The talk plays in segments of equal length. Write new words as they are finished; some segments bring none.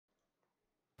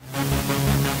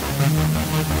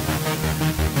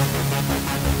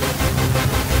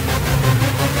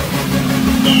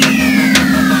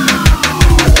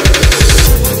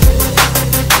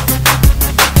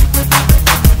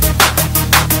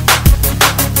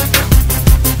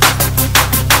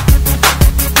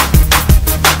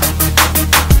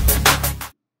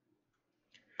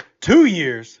2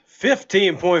 years,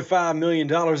 $15.5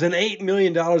 million, and $8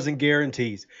 million in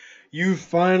guarantees. You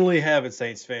finally have it,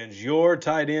 Saints fans. Your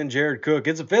tight end, Jared Cook.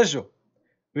 It's official.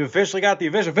 We've officially got the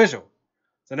official.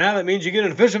 So now that means you get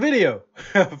an official video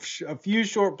of a few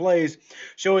short plays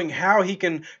showing how he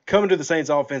can come into the Saints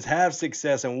offense, have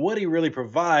success, and what he really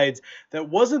provides that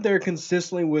wasn't there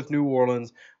consistently with New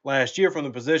Orleans last year from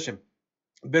the position.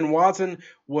 Ben Watson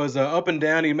was up and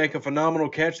down. He'd make a phenomenal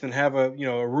catch, then have a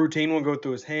routine one go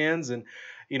through his hands, and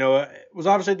it was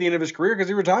obviously at the end of his career because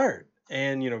he retired.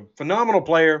 And phenomenal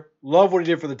player, love what he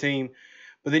did for the team.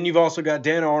 But then you've also got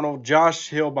Dan Arnold, Josh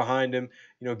Hill behind him,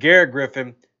 Garrett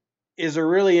Griffin. Is there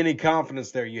really any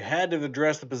confidence there? You had to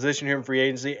address the position here in free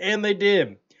agency, and they did.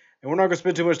 And we're not going to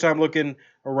spend too much time looking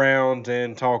around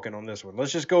and talking on this one.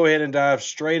 Let's just go ahead and dive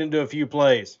straight into a few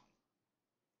plays.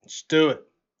 Let's do it.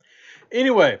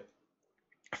 Anyway,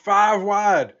 5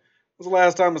 wide. When was the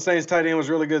last time the Saints tight end was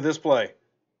really good this play?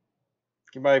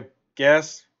 Anybody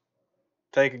guess?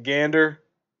 Take a gander?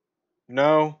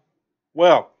 No?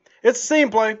 Well, it's a seam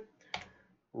play.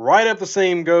 Right up the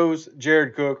seam goes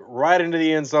Jared Cook. Right into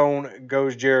the end zone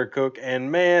goes Jared Cook.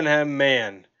 And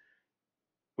man,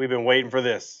 we've been waiting for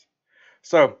this.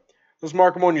 So let's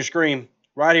mark him on your screen.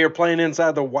 Right here, playing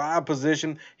inside the wide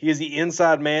position. He is the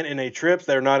inside man in a trips.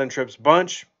 They're not in trips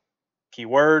bunch.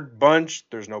 Keyword, bunch.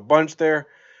 There's no bunch there.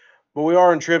 But we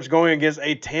are in trips going against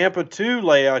a Tampa 2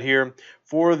 layout here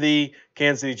for the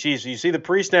Kansas City Chiefs. So you see the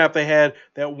pre-snap they had,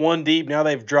 that one deep. Now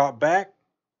they've dropped back.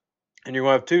 And you're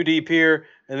going to have 2 deep here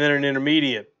and then an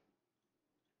intermediate.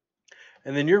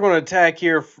 And then you're going to attack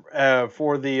here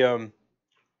for the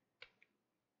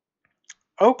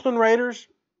Oakland Raiders.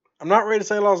 I'm not ready to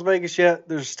say Las Vegas yet.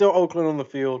 There's still Oakland on the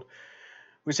field.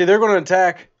 We see they're going to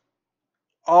attack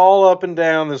all up and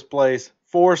down this place.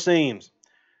 4 seams.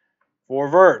 4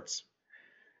 verts.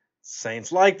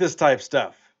 Saints like this type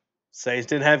stuff. Saints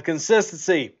didn't have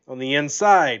consistency on the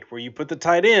inside where you put the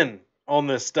tight end on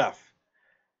this stuff.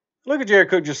 Look at Jared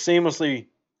Cook just seamlessly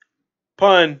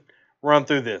run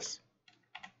through this.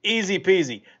 Easy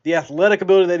peasy. The athletic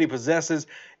ability that he possesses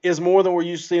is more than we're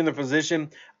used to seeing in the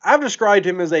position. I've described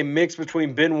him as a mix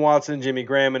between Ben Watson and Jimmy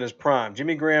Graham in his prime.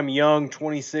 Jimmy Graham, young,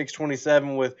 26,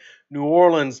 27 with New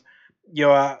Orleans. Did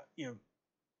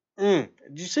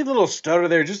you see the little stutter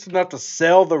there? Just enough to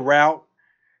sell the route.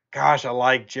 Gosh, I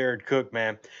like Jared Cook,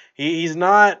 man. He's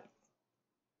not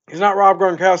Rob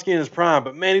Gronkowski in his prime,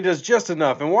 but, man, he does just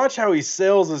enough. And watch how he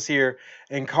sells us here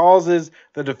and causes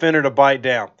the defender to bite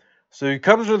down. So he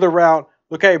comes to the route,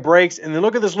 look how he breaks, and then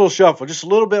look at this little shuffle. Just a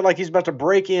little bit like he's about to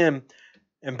break in,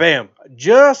 and bam.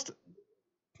 Look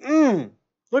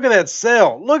at that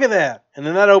sell. Look at that. And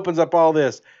then that opens up all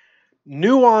this.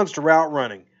 Nuanced route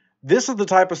running. This is the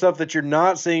type of stuff that you're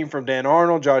not seeing from Dan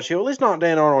Arnold, Josh Hill, at least not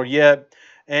Dan Arnold yet,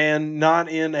 and not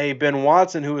in a Ben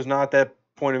Watson who is not that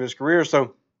point of his career.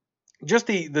 So just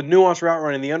the nuanced route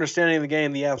running, the understanding of the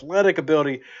game, the athletic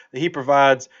ability that he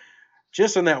provides,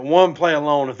 just in that one play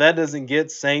alone, if that doesn't get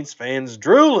Saints fans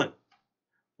drooling.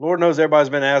 Lord knows everybody's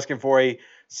been asking for a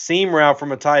seam route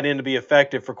from a tight end to be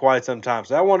effective for quite some time.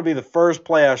 So that want to be the first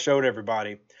play I showed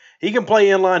everybody. He can play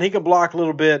inline. He can block a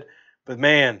little bit. But,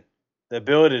 man, the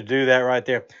ability to do that right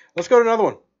there. Let's go to another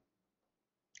one.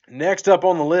 Next up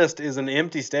on the list is an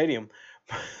empty stadium.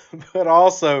 But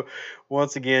also,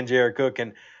 once again, Jared Cook.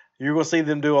 And you're going to see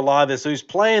them do a lot of this. So he's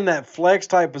playing that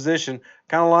flex-type position,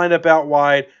 kind of lined up out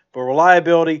wide. But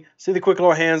reliability, see the quick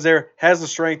little hands there, has the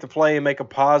strength to play and make a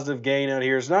positive gain out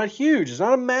here. It's not huge. It's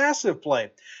not a massive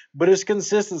play, but it's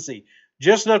consistency.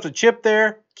 Just enough to chip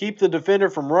there, keep the defender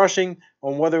from rushing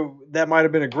on whether that might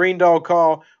have been a green dog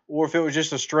call or if it was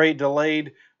just a straight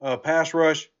delayed pass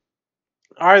rush.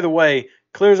 Either way,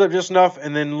 clears up just enough,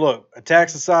 and then look,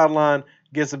 attacks the sideline,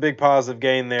 gets a big positive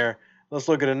gain there. Let's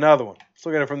look at another one. Let's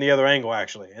look at it from the other angle,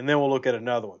 actually, and then we'll look at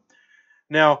another one.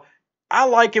 Now, I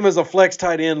like him as a flex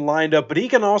tight end lined up, but he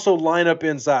can also line up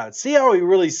inside. See how he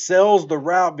really sells the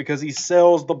route because he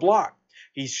sells the block.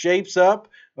 He shapes up,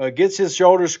 gets his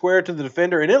shoulders square to the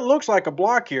defender, and it looks like a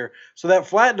block here. So that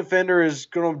flat defender is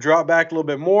going to drop back a little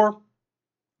bit more,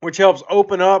 which helps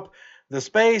open up the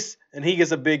space, and he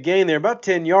gets a big gain there, about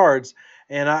 10 yards.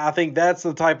 And I think that's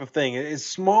the type of thing. It's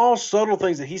small, subtle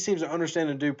things that he seems to understand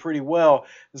and do pretty well.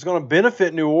 It's going to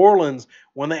benefit New Orleans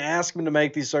when they ask him to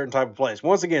make these certain type of plays.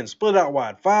 Once again, split out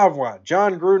wide, 5 wide.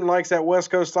 John Gruden likes that West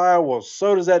Coast style. Well,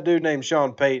 so does that dude named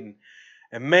Sean Payton.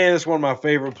 And, man, it's one of my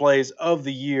favorite plays of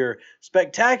the year.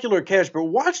 Spectacular catch, but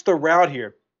watch the route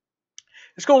here.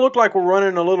 It's going to look like we're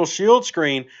running a little shield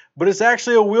screen, but it's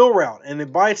actually a wheel route. And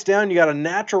it bites down. You got a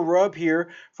natural rub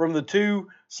here from the 2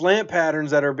 slant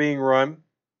patterns that are being run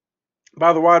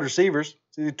by the wide receivers.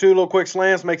 See the two little quick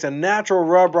slants, makes a natural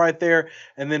rub right there,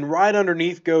 and then right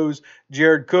underneath goes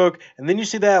Jared Cook. And then you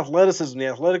see the athleticism, the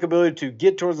athletic ability to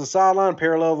get towards the sideline,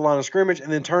 parallel the line of scrimmage,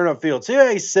 and then turn upfield. See how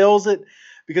he sells it?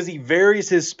 Because he varies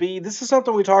his speed. This is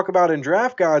something we talk about in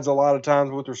draft guides a lot of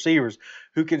times with receivers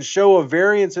who can show a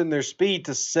variance in their speed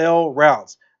to sell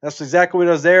routes. That's exactly what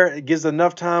it does there. It gives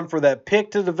enough time for that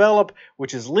pick to develop,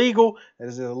 which is legal. That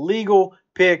is a legal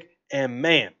pick. And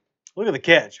man, look at the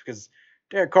catch, because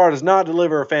Derek Carr does not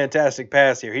deliver a fantastic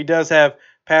pass here. He does have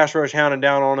pass rush hounding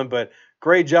down on him, but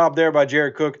great job there by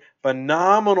Jared Cook.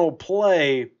 Phenomenal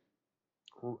play.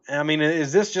 I mean,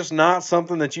 is this just not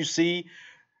something that you see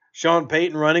Sean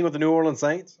Payton running with the New Orleans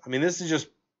Saints? I mean, this is just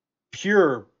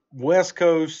pure West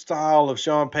Coast style of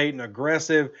Sean Payton,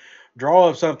 aggressive, draw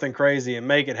up something crazy and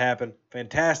make it happen.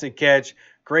 Fantastic catch,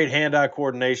 great hand-eye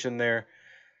coordination there.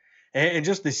 And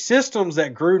just the systems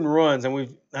that Gruden runs,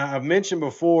 and I've mentioned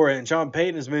before, and Sean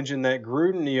Payton has mentioned that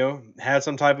Gruden, had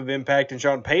some type of impact in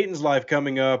Sean Payton's life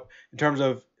coming up in terms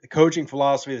of coaching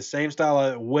philosophy, the same style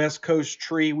of West Coast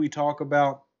tree we talk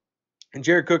about. And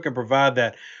Jared Cook can provide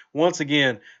that. Once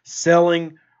again,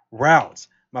 selling routes.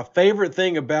 My favorite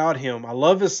thing about him, I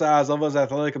love his size, I love his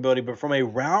athletic ability, but from a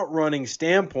route running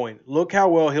standpoint, look how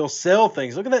well he'll sell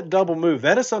things. Look at that double move.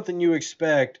 That is something you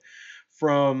expect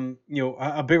from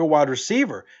a bigger wide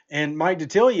receiver. And Mike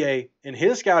Detillier, in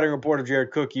his scouting report of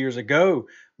Jared Cook years ago,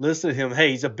 listed him,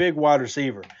 hey, he's a big wide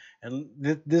receiver. And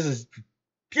this is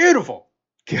beautiful.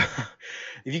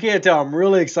 If you can't tell, I'm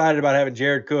really excited about having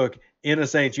Jared Cook in a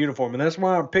Saints uniform. And that's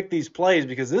why I picked these plays,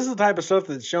 because this is the type of stuff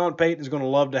that Sean Payton is going to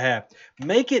love to have.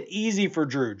 Make it easy for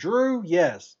Drew. Drew,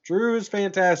 yes. Drew is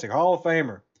fantastic, Hall of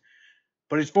Famer.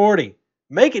 But he's 40.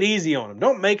 Make it easy on him.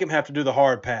 Don't make him have to do the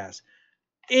hard pass.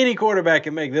 Any quarterback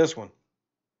can make this one.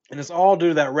 And it's all due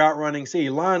to that route running. See, he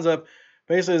lines up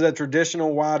basically as that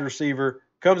traditional wide receiver.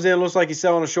 Comes in, looks like he's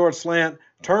selling a short slant.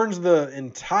 Turns the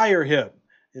entire hip.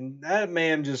 And that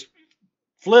man just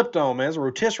flipped on, man. It's a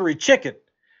rotisserie chicken.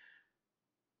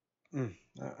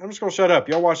 I'm just going to shut up.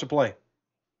 Y'all watch the play.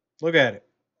 Look at it.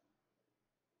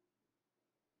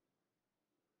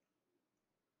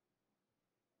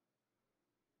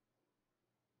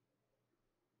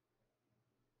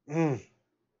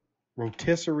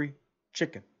 Rotisserie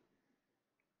chicken.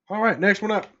 All right, next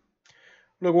one up.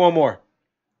 Look, one more.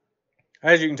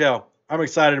 As you can tell, I'm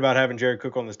excited about having Jared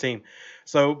Cook on this team.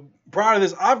 So prior to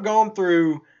this, I've gone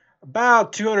through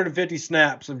about 250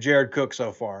 snaps of Jared Cook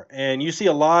so far. And you see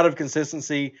a lot of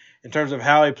consistency in terms of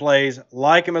how he plays.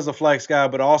 Like him as a flex guy,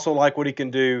 but also like what he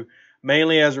can do,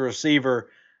 mainly as a receiver.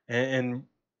 And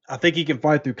I think he can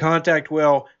fight through contact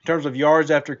well. In terms of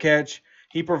yards after catch,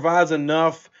 he provides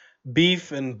enough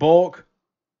beef and bulk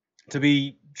to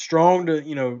be strong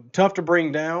to, tough to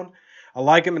bring down. I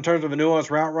like him in terms of a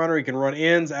nuanced route runner. He can run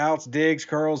ins, outs, digs,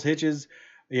 curls, hitches,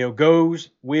 goes,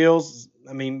 wheels.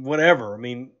 I mean, whatever. I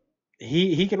mean,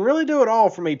 he can really do it all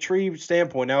from a tree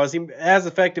standpoint. Now, is he as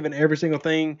effective in every single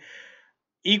thing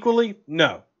equally?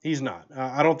 No, he's not.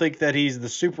 I don't think that he's the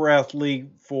super athlete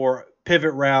for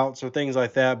pivot routes or things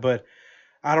like that, but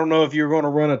I don't know if you're going to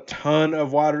run a ton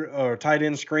of wide or tight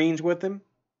end screens with him.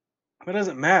 But it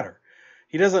doesn't matter.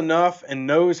 He does enough and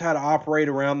knows how to operate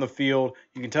around the field.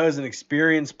 You can tell he's an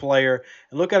experienced player.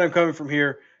 And look at him coming from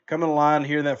here, coming in line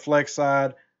here in that flex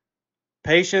side.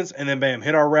 Patience, and then bam,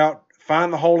 hit our route.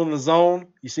 Find the hole in the zone.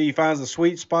 You see he finds the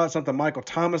sweet spot, something Michael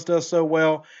Thomas does so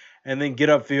well, and then get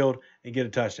upfield and get a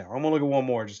touchdown. I'm going to look at one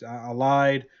more. I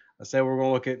lied. I said we're going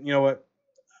to look at, you know what?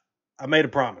 I made a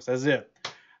promise. That's it.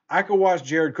 I could watch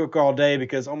Jared Cook all day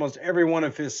because almost every one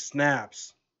of his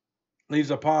snaps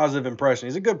leaves a positive impression.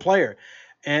 He's a good player.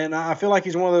 And I feel like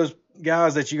he's one of those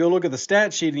guys that you go look at the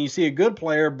stat sheet and you see a good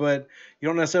player, but you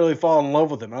don't necessarily fall in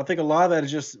love with him. And I think a lot of that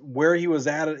is just where he was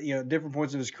at different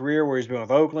points of his career, where he's been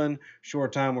with Oakland,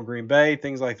 short time with Green Bay,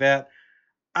 things like that.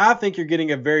 I think you're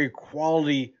getting a very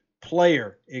quality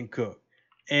player in Cook.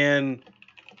 And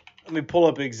let me pull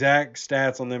up exact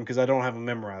stats on them because I don't have them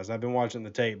memorized. I've been watching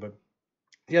the tape. But,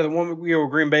 yeah, the one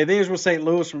with Green Bay. Then he was with St.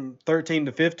 Louis from 13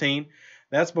 to 15.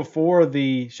 That's before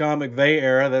the Sean McVay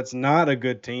era. That's not a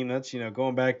good team. That's,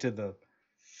 going back to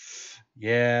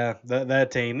that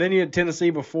team. Then you had Tennessee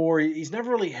before. He's never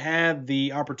really had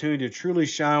the opportunity to truly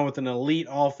shine with an elite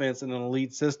offense and an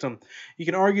elite system. You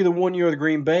can argue the 1 year with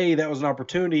Green Bay, that was an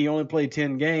opportunity. He only played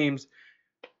 10 games.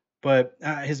 But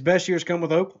his best years come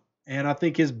with Oakland. And I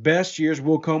think his best years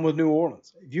will come with New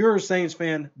Orleans. If you're a Saints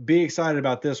fan, be excited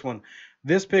about this one.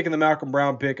 This pick and the Malcolm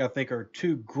Brown pick, I think, are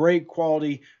two great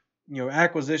quality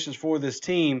acquisitions for this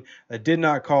team that did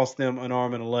not cost them an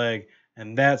arm and a leg.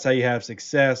 And that's how you have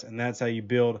success, and that's how you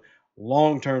build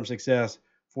long-term success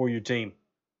for your team.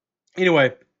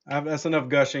 Anyway, that's enough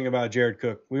gushing about Jared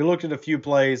Cook. We looked at a few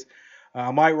plays.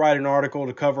 I might write an article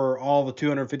to cover all the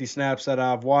 250 snaps that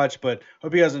I've watched, but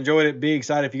hope you guys enjoyed it. Be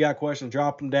excited. If you got questions,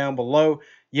 drop them down below.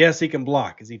 Yes, he can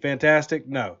block. Is he fantastic?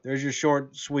 No. There's your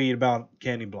short, sweet about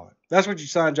can he block. That's what you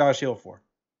signed Josh Hill for.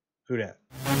 Who dat?